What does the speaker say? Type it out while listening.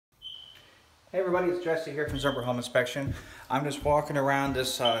Hey everybody, it's Jesse here from Zumbro Home Inspection. I'm just walking around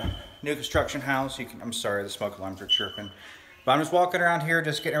this new construction house. I'm sorry, the smoke alarms are chirping. But I'm just walking around here,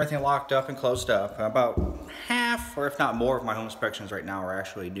 just getting everything locked up and closed up. About half, or if not more, of my home inspections right now are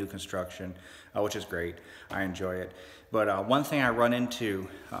actually new construction, which is great. I enjoy it. But one thing I run into,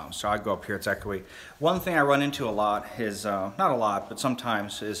 so I go up here, it's echoey. One thing I run into a lot is, not a lot, but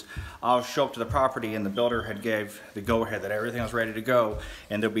sometimes is I'll show up to the property and the builder had gave the go-ahead that everything was ready to go,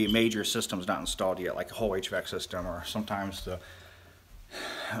 and there'll be major systems not installed yet, like a whole HVAC system, or sometimes the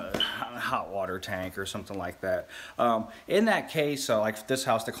hot water tank or something like that. In that case, like this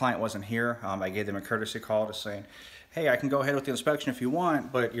house, the client wasn't here. I gave them a courtesy call to saying, hey, I can go ahead with the inspection if you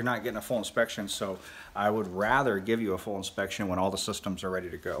want, but you're not getting a full inspection, so I would rather give you a full inspection when all the systems are ready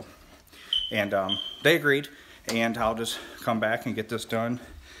to go. And they agreed, and I'll just come back and get this done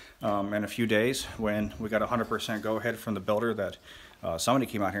in a few days when we got 100% go ahead from the builder that somebody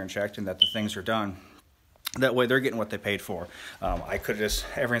came out here and checked and that the things are done. That way they're getting what they paid for. I could just,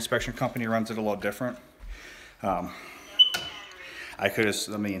 every inspection company runs it a little different. I could just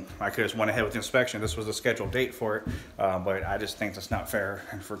went ahead with the inspection. This was a scheduled date for it, but I just think that's not fair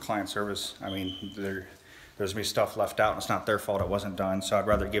for client service. I mean, there's gonna be stuff left out and it's not their fault it wasn't done, so I'd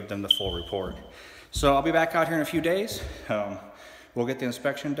rather give them the full report. So I'll be back out here in a few days. We'll get the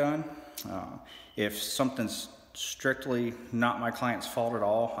inspection done. If something's strictly not my client's fault at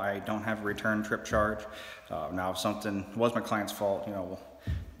all, I don't have a return trip charge. Now if something was my client's fault, you know,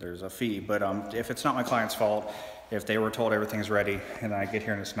 there's a fee, but if it's not my client's fault, if they were told everything's ready and I get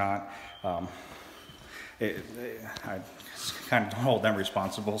here and it's not, I kind of hold them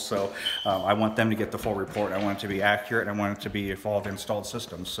responsible. So I want them to get the full report. I want it to be accurate. I want it to be for all the installed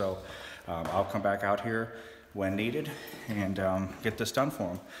systems. So I'll come back out here when needed and get this done for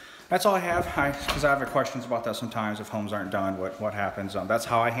them. That's all I have, because I have questions about that sometimes. If homes aren't done, what happens? That's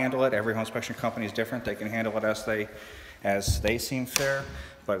how I handle it. Every home inspection company is different. They can handle it as they seem fair,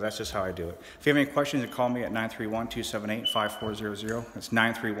 but that's just how I do it. If you have any questions, you call me at 931-278-5400. It's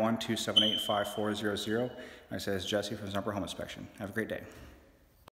 931-278-5400. I say it's Jesse from Zumbro Home Inspection. Have a great day.